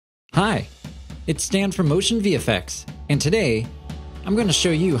Hi, it's Stan from MotionVFX, and today I'm going to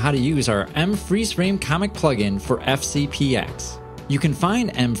show you how to use our mFreezeFrame comic plugin for FCPX. You can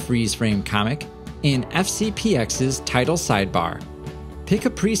find mFreezeFrame comic in FCPX's title sidebar. Pick a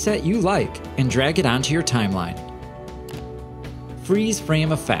preset you like and drag it onto your timeline.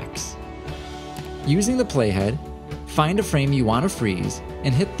 FreezeFrame effects. Using the playhead, find a frame you want to freeze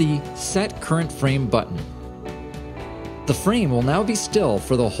and hit the Set Current Frame button. The frame will now be still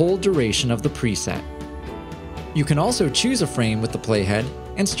for the whole duration of the preset. You can also choose a frame with the playhead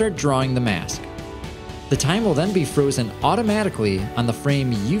and start drawing the mask. The time will then be frozen automatically on the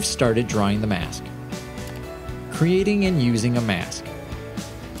frame you've started drawing the mask. Creating and using a mask.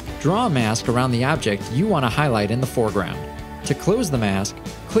 Draw a mask around the object you want to highlight in the foreground. To close the mask,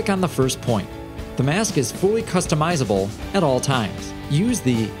 click on the first point. The mask is fully customizable at all times. Use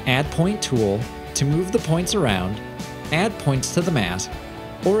the Add Point tool to move the points around, add points to the mask,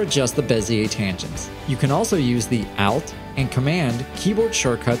 or adjust the Bezier tangents. You can also use the Alt and Command keyboard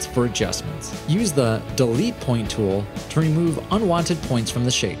shortcuts for adjustments. Use the Delete Point tool to remove unwanted points from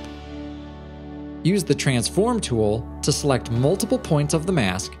the shape. Use the Transform tool to select multiple points of the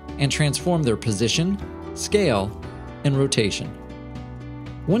mask and transform their position, scale, and rotation.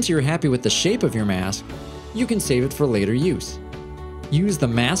 Once you're happy with the shape of your mask, you can save it for later use. Use the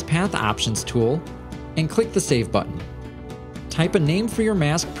Mask Path Options tool and click the Save button. Type a name for your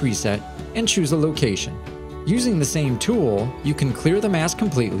mask preset and choose a location. Using the same tool, you can clear the mask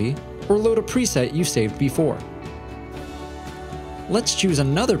completely or load a preset you saved before. Let's choose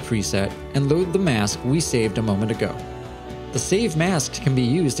another preset and load the mask we saved a moment ago. The saved masks can be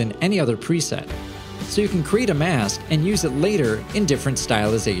used in any other preset, so you can create a mask and use it later in different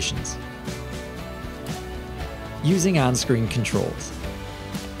stylizations. Using on-screen controls.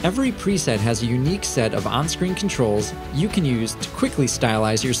 Every preset has a unique set of on-screen controls you can use to quickly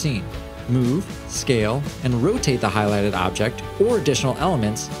stylize your scene. Move, scale, and rotate the highlighted object or additional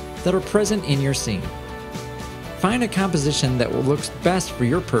elements that are present in your scene. Find a composition that looks best for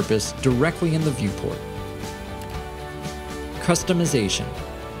your purpose directly in the viewport. Customization.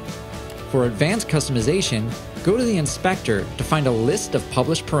 For advanced customization, go to the inspector to find a list of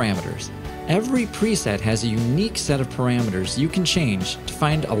published parameters. Every preset has a unique set of parameters you can change to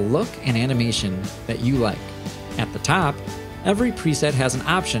find a look and animation that you like. At the top, every preset has an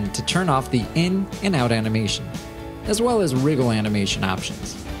option to turn off the in and out animation, as well as wriggle animation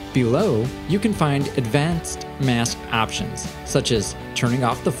options. Below, you can find advanced mask options, such as turning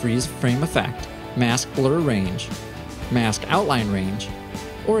off the FreezeFrame effect, mask blur range, mask outline range,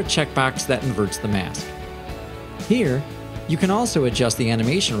 or a checkbox that inverts the mask. Here, you can also adjust the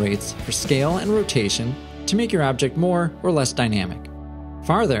animation rates for scale and rotation to make your object more or less dynamic.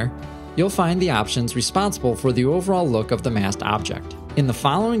 Farther, you'll find the options responsible for the overall look of the masked object. In the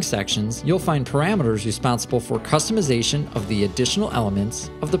following sections, you'll find parameters responsible for customization of the additional elements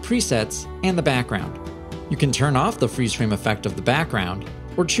of the presets and the background. You can turn off the FreezeFrame effect of the background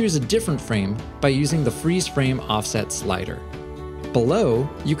or choose a different frame by using the FreezeFrame offset slider. Below,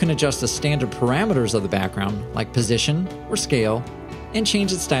 you can adjust the standard parameters of the background, like position or scale, and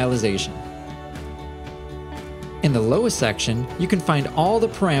change its stylization. In the lowest section, you can find all the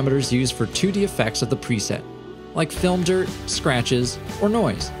parameters used for 2D effects of the preset, like film dirt, scratches, or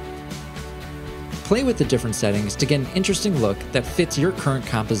noise. Play with the different settings to get an interesting look that fits your current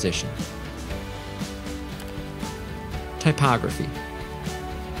composition. Typography.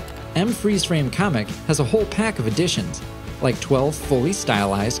 mFreezeFrame Comic has a whole pack of additions, like 12 fully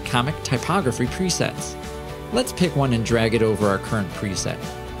stylized comic typography presets. Let's pick one and drag it over our current preset.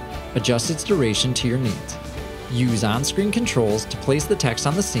 Adjust its duration to your needs. Use on-screen controls to place the text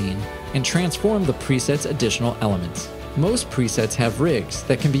on the scene and transform the preset's additional elements. Most presets have rigs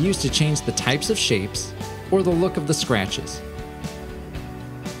that can be used to change the types of shapes or the look of the scratches.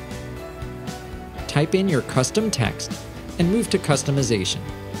 Type in your custom text and move to customization.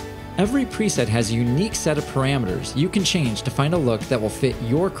 Every preset has a unique set of parameters you can change to find a look that will fit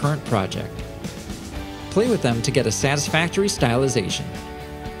your current project. Play with them to get a satisfactory stylization.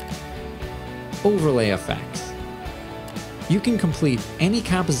 Overlay effects. You can complete any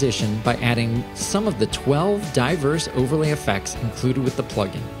composition by adding some of the 12 diverse overlay effects included with the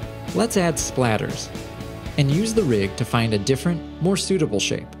plugin. Let's add splatters and use the rig to find a different, more suitable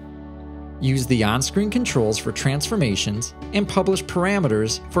shape. Use the on-screen controls for transformations and publish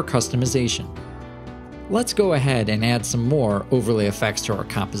parameters for customization. Let's go ahead and add some more overlay effects to our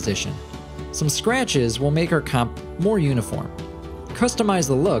composition. Some scratches will make our comp more uniform. Customize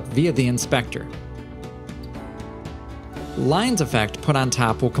the look via the inspector. Lines effect put on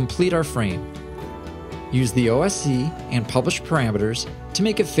top will complete our frame. Use the OSC and publish parameters to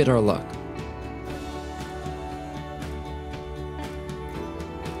make it fit our look.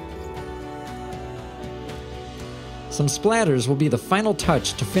 Some splatters will be the final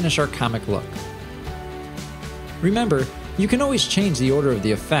touch to finish our comic look. Remember, you can always change the order of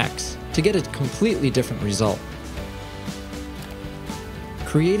the effects to get a completely different result.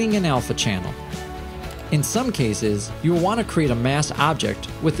 Creating an alpha channel. In some cases, you will want to create a masked object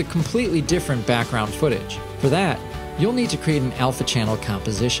with a completely different background footage. For that, you'll need to create an alpha channel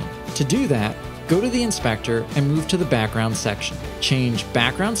composition. To do that, go to the inspector and move to the background section. Change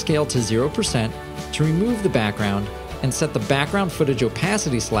background scale to 0% to remove the background and set the background footage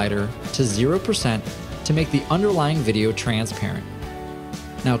opacity slider to 0% to make the underlying video transparent.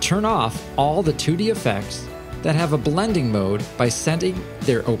 Now turn off all the 2D effects that have a blending mode by setting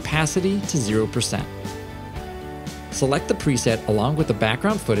their opacity to 0%. Select the preset along with the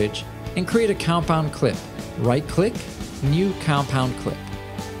background footage and create a compound clip. Right-click, New Compound Clip.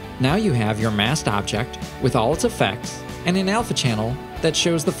 Now you have your masked object with all its effects and an alpha channel that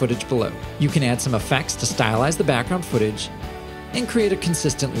shows the footage below. You can add some effects to stylize the background footage and create a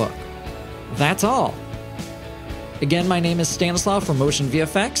consistent look. That's all! Again, my name is Stanislav from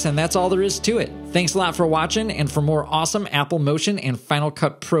MotionVFX, and that's all there is to it. Thanks a lot for watching, and for more awesome Apple Motion and Final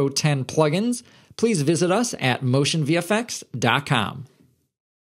Cut Pro 10 plugins, please visit us at MotionVFX.com.